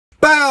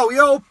Bow,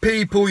 yo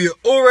people, you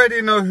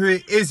already know who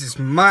it is. It's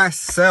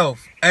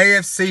myself.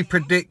 AFC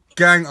Predict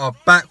Gang are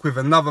back with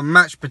another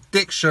match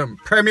prediction.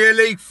 Premier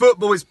League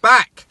football is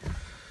back.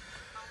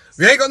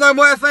 We ain't got no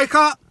more FA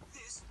Cup.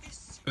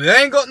 We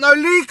ain't got no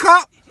League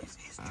Cup.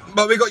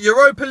 But we got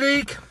Europa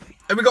League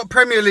and we got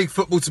Premier League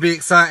football to be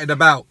excited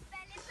about.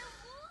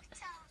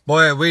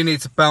 Boy, we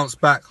need to bounce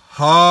back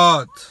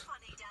hard.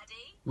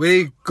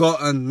 We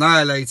got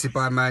annihilated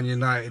by Man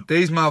United.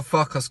 These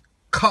motherfuckers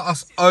cut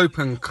us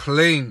open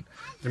clean.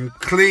 Them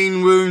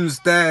clean wounds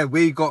there,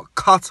 we got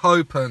cut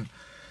open.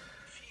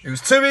 It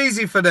was too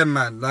easy for them,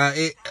 man.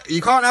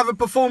 You can't have a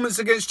performance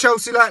against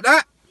Chelsea like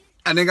that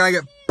and they're going to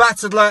get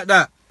battered like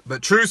that.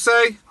 But true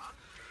say,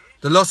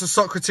 the loss of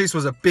Socrates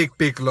was a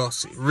big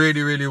loss. It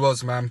really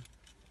was, man.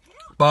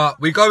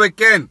 But we go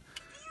again.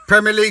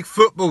 Premier League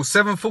football,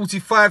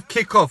 7:45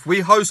 kickoff. We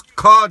host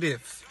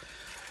Cardiff.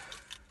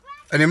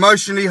 An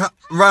emotionally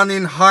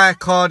running high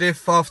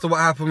Cardiff after what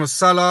happened with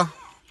Salah.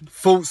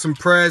 Thoughts and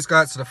prayers go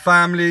out to the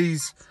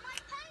families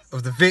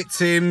of the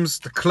victims,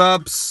 the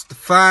clubs, the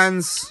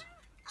fans.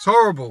 It's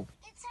horrible.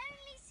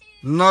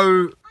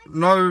 No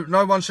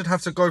one should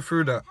have to go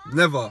through that.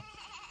 Never.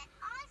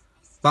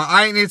 But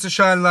I ain't here to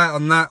shine light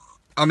on that.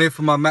 I'm here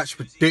for my match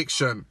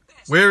prediction.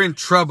 We're in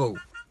trouble,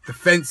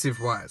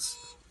 defensive-wise.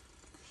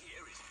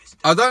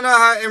 I don't know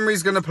how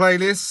Emery's going to play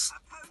this.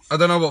 I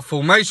don't know what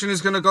formation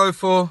he's going to go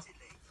for.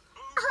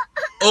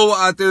 All what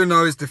I do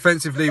know is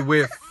defensively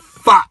we're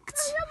fucked.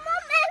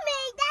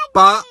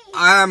 But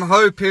I am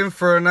hoping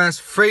for a nice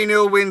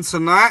 3-0 win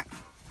tonight.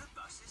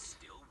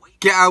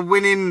 Get our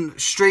winning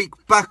streak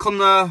back on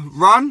the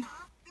run.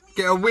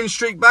 Get a win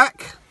streak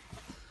back.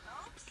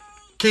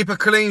 Keep a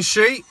clean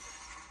sheet.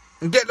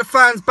 And get the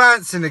fans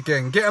bouncing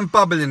again. Get them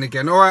bubbling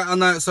again. Alright, I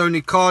know it's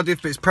only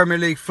Cardiff, but it's Premier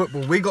League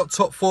football. We got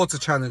top 4 to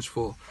challenge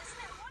for.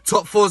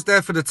 Top 4's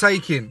there for the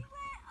taking.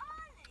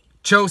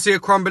 Chelsea are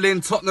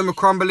crumbling. Tottenham are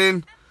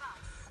crumbling.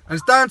 And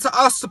it's down to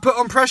us to put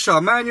on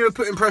pressure. Man, you are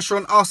putting pressure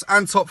on us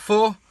and top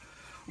 4.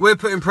 We're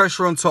putting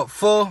pressure on top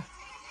 4.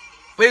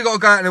 We got to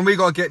go out and we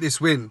got to get this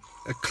win.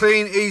 A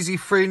clean, easy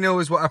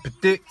 3-0 is what I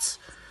predict.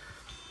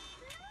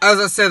 As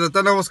I said, I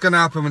don't know what's going to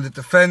happen with the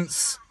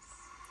defence.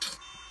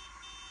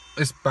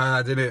 It's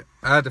bad, isn't it?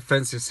 Our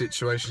defensive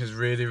situation is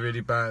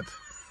really bad.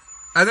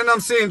 And then I'm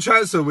seeing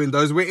transfer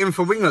windows. We're in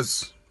for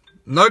wingers.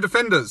 No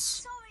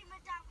defenders.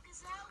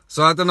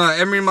 So I don't know.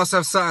 Emery must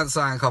have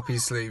something up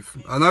his sleeve.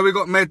 I know we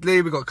got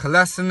Medley, we got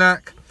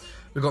Kolasinac,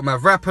 we got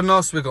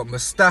Mavropanos, we got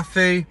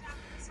Mustafi,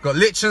 we got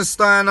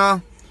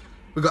Lichtensteiner,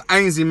 we got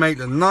Ainsley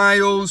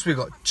Maitland-Niles, we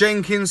got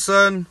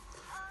Jenkinson,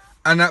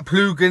 and that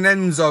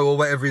Pluginenzo or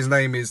whatever his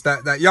name is.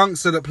 That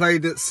youngster that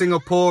played at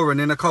Singapore and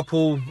in a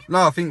couple,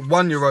 no, I think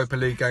one Europa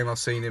League game I've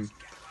seen him.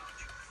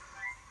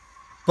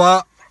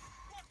 But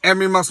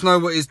Emery must know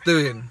what he's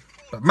doing.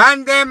 But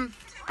man, them,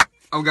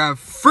 I'm going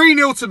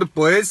 3-0 to the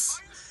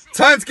boys.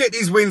 Time to get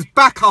these wins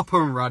back up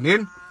and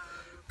running.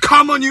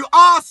 Come on, you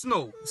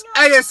Arsenal! It's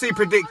AFC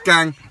Predict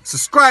Gang.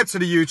 Subscribe to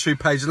the YouTube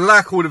page,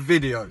 like all the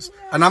videos.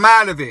 And I'm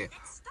out of here.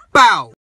 Bow!